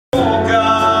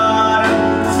God,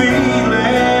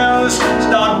 feelings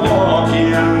start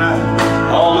walking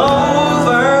all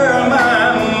over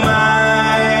my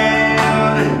mind.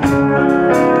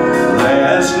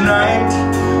 Last night,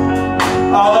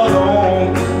 all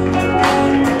alone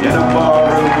in a bar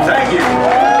room, thank you,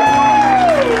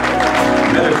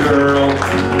 met a girl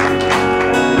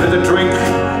with a drink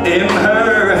in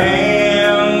her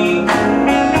hand.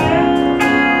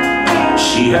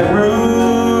 She had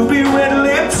ruby red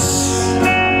lips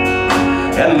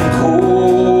and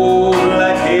coal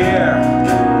black hair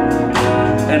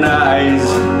and eyes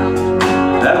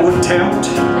that would tempt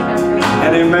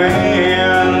any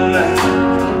man.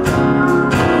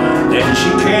 Then she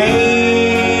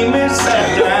came and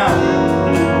sat down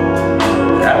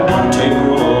at one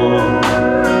table,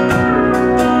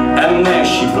 and there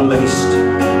she placed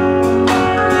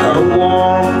her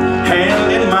warm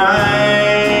hand in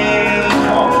mine.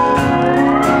 Oh.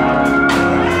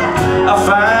 I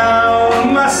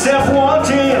found myself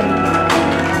wanting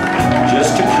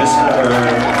just to kiss her.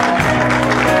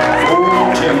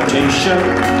 Oh, temptation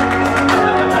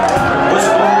was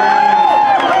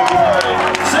flowing like wine.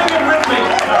 Sing it with me.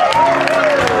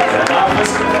 And I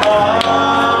was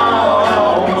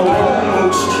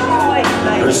almost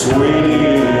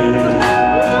persuaded,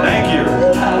 thank you,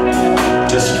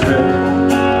 to strip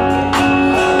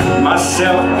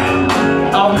myself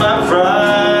of my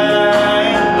pride.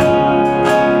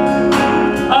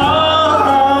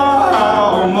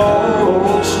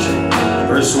 Almost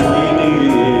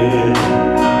persuaded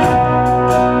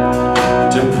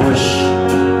to push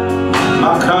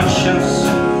my conscience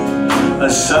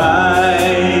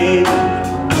aside.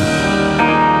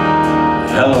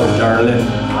 Hello, darling.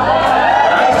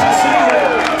 Nice to see you.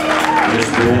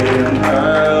 It's been a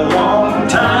long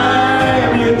time.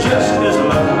 You're just as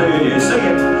lovely, sing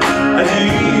it, as you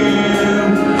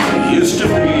used to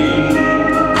be.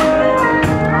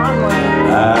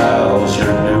 How's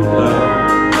your new love?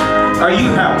 Are you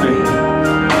happy?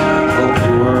 Hope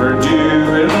you're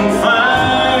doing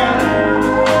fine.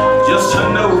 Just to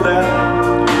know that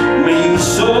means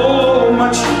so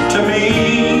much to me.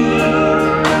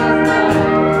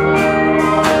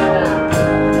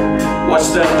 What's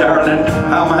that, darling?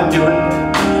 How am I doing?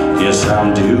 Yes,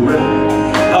 I'm doing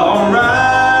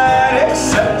alright,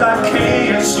 except I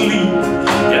can't sleep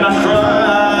and I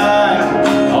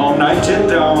cry all night till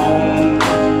dawn.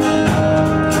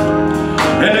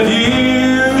 And if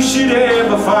you should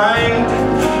ever find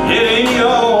it in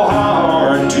your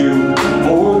heart to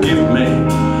forgive me,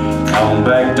 come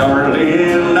back,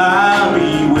 darling, I'll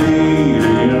be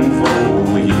waiting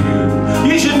for you.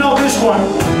 You should know this one.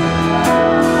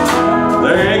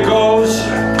 There goes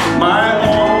my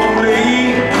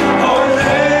only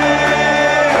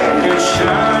affection.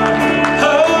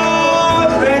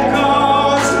 Oh, there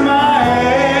goes my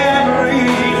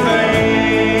everything.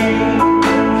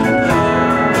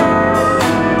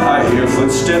 I hear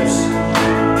footsteps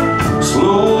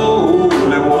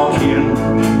slowly walking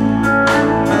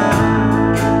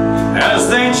as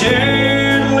they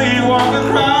gently walk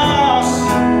across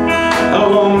a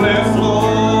lonely floor.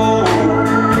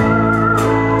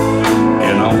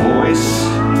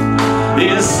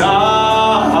 Is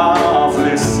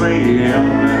softly saying,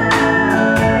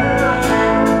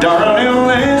 darling,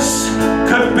 this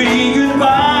could be